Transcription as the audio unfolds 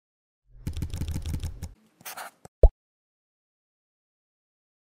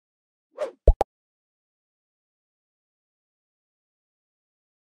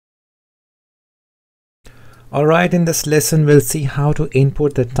Alright, in this lesson we'll see how to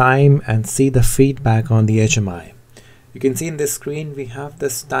input the time and see the feedback on the HMI. You can see in this screen we have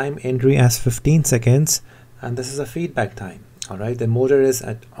this time entry as 15 seconds and this is a feedback time. Alright, the motor is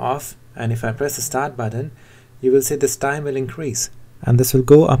at off, and if I press the start button you will see this time will increase and this will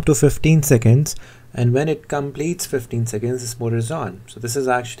go up to 15 seconds, and when it completes 15 seconds this motor is on. So this is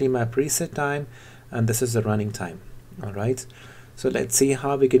actually my preset time and this is the running time. Alright. So let's see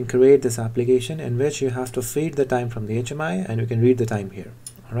how we can create this application in which you have to feed the time from the HMI and you can read the time here.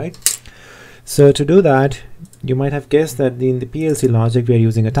 Alright. So to do that, you might have guessed that in the PLC logic we are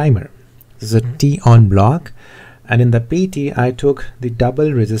using a timer. This is a T on block, and in the PT I took the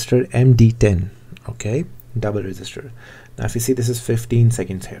double register MD10. Okay, double register. Now if you see, this is 15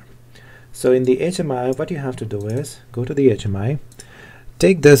 seconds here. So in the HMI what you have to do is go to the HMI,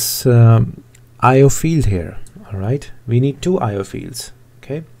 take this IO field here. Alright, we need two IO fields.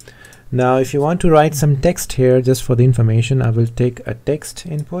 Okay, now if you want to write some text here just for the information, I will take a text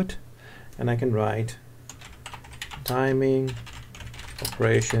input and I can write timing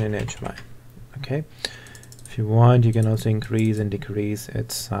operation in HMI. Okay, if you want you can also increase and decrease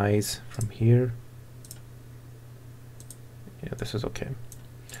its size from here. Yeah, this is okay.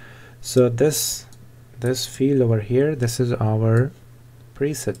 So this field over here, this is our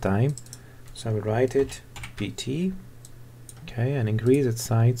preset time, so I will write it PT, okay, and increase its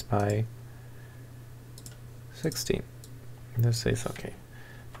size by 16. This says okay.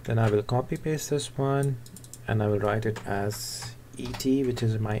 Then I will copy paste this one and I will write it as ET, which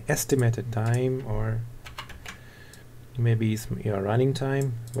is my estimated time, or maybe your running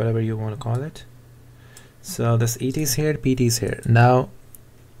time, whatever you want to call it. So this ET is here, PT is here. Now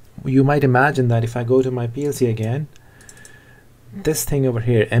you might imagine that if I go to my PLC again, this thing over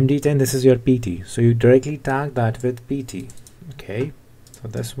here, MD10, this is your PT, so you directly tag that with PT. Okay, so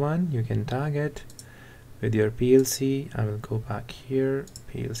this one you can tag it with your PLC. I will go back here,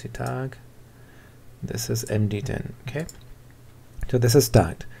 PLC tag, this is MD10. Okay, so this is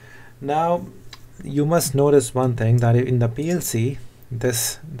tagged. Now you must notice one thing, that in the PLC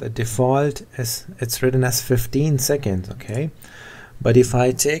the default is it's written as 15 seconds. Okay, but if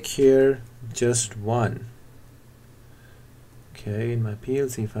I take here just one, okay, in my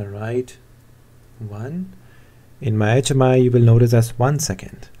PLC if I write 1, in my HMI you will notice as 1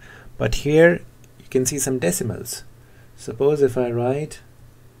 second, but here you can see some decimals. Suppose if I write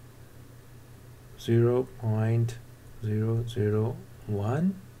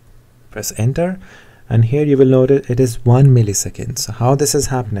 0.001, press enter, and here you will notice it is 1 millisecond. So how this is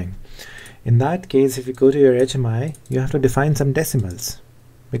happening? In that case, if you go to your HMI, you have to define some decimals,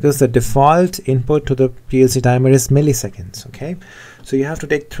 because the default input to the PLC timer is milliseconds. Okay, so you have to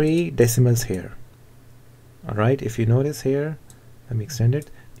take 3 decimals here. Alright, if you notice here, let me extend it,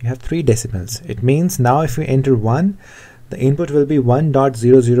 you have 3 decimals. It means now if you enter 1, the input will be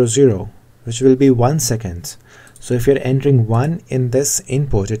 1.000, which will be 1 second. So if you're entering 1 in this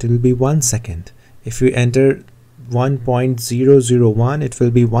input, it will be 1 second. If you enter 1.001, it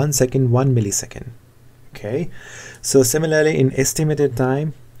will be 1 second, 1 millisecond. Okay, so similarly in estimated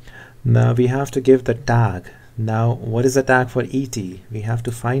time, now we have to give the tag. Now what is the tag for ET? We have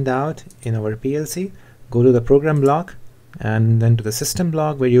to find out in our PLC. Go to the program block and then to the system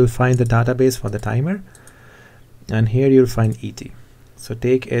block where you'll find the database for the timer, and here you'll find ET. So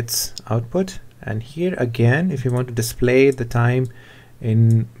take its output, and here again if you want to display the time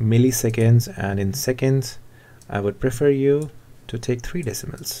in milliseconds and in seconds, I would prefer you to take 3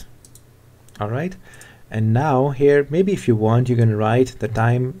 decimals. Alright, and now here maybe if you want you can write the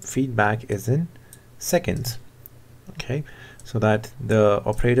time feedback is in seconds. Okay, so that the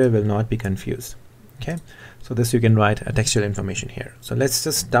operator will not be confused. Okay, so this you can write a textual information here. So let's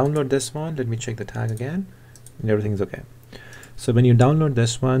just download this one. Let me check the tag again and everything's okay. So when you download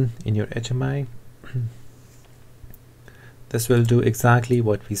this one in your HMI, this will do exactly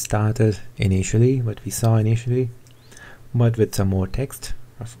what we started initially, what we saw initially, but with some more text,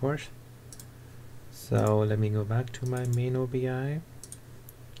 of course. So let me go back to my main OBI, and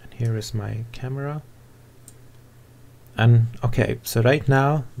here is my camera. And okay, so right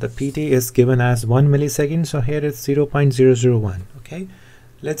now the PT is given as 1 millisecond, so here it's 0.001. Okay,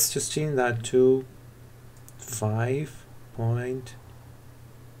 let's just change that to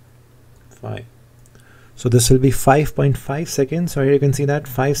 5.5. So this will be 5.5 seconds. So here you can see that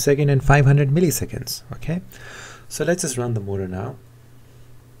 5 seconds and 500 milliseconds. Okay, so let's just run the motor now.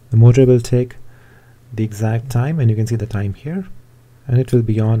 The motor will take the exact time, and you can see the time here, and it will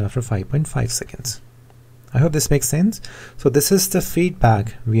be on after 5.5 seconds. I hope this makes sense. So this is the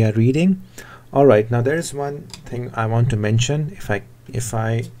feedback we are reading. Alright, now there is one thing I want to mention. If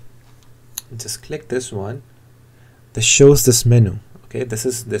I just click this one, this shows this menu. Okay, this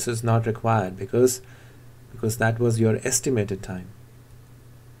is not required because that was your estimated time.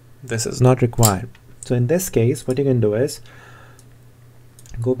 This is not required. So in this case, what you can do is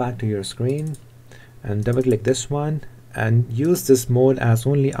go back to your screen and double click this one and use this mode as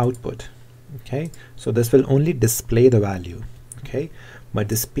only output. Okay, so this will only display the value. Okay, but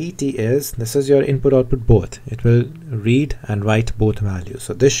this PT this is your input output both. It will read and write both values.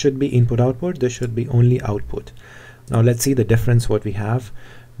 So this should be input output, this should be only output. Now let's see the difference what we have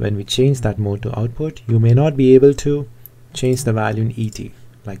when we change that mode to output. You may not be able to change the value in ET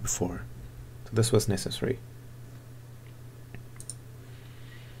like before. So this was necessary.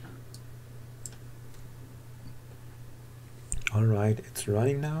 All right, it's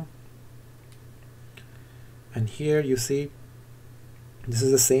running now. And here you see this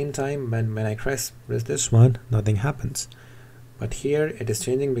is the same time when I press this one, nothing happens. But here it is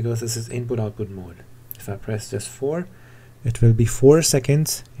changing because this is input output mode. If I press just 4, it will be 4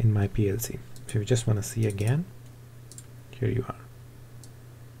 seconds in my PLC. So if you just want to see again, here you are.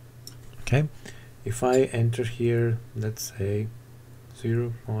 Okay, if I enter here, let's say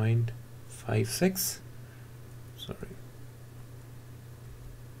 0.56, sorry,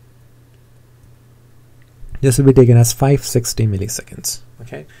 this will be taken as 560 milliseconds.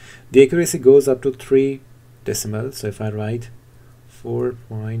 Okay, the accuracy goes up to 3 decimals. So if I write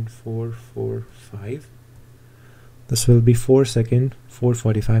 4.445, this will be 4 second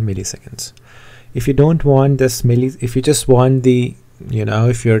 445 milliseconds. If you don't want this if you just want the,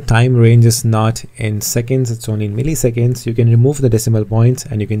 if your time range is not in seconds, it's only in milliseconds, you can remove the decimal points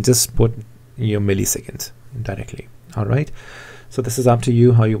and you can just put your milliseconds directly. All right, so this is up to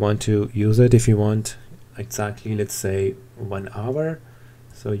you how you want to use it. If you want exactly, let's say 1 hour,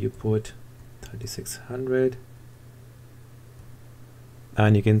 so you put 3600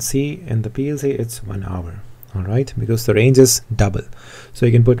 and you can see in the PLC it's 1 hour. All right, because the range is double, so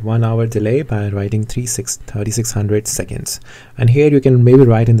you can put 1 hour delay by writing 3600 seconds, and here you can maybe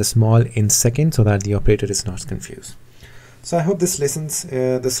write in the small in seconds so that the operator is not confused. So I hope this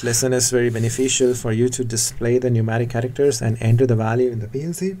lesson is very beneficial for you to display the numeric characters and enter the value in the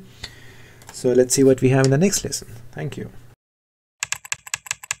PLC. So let's see what we have in the next lesson. Thank you.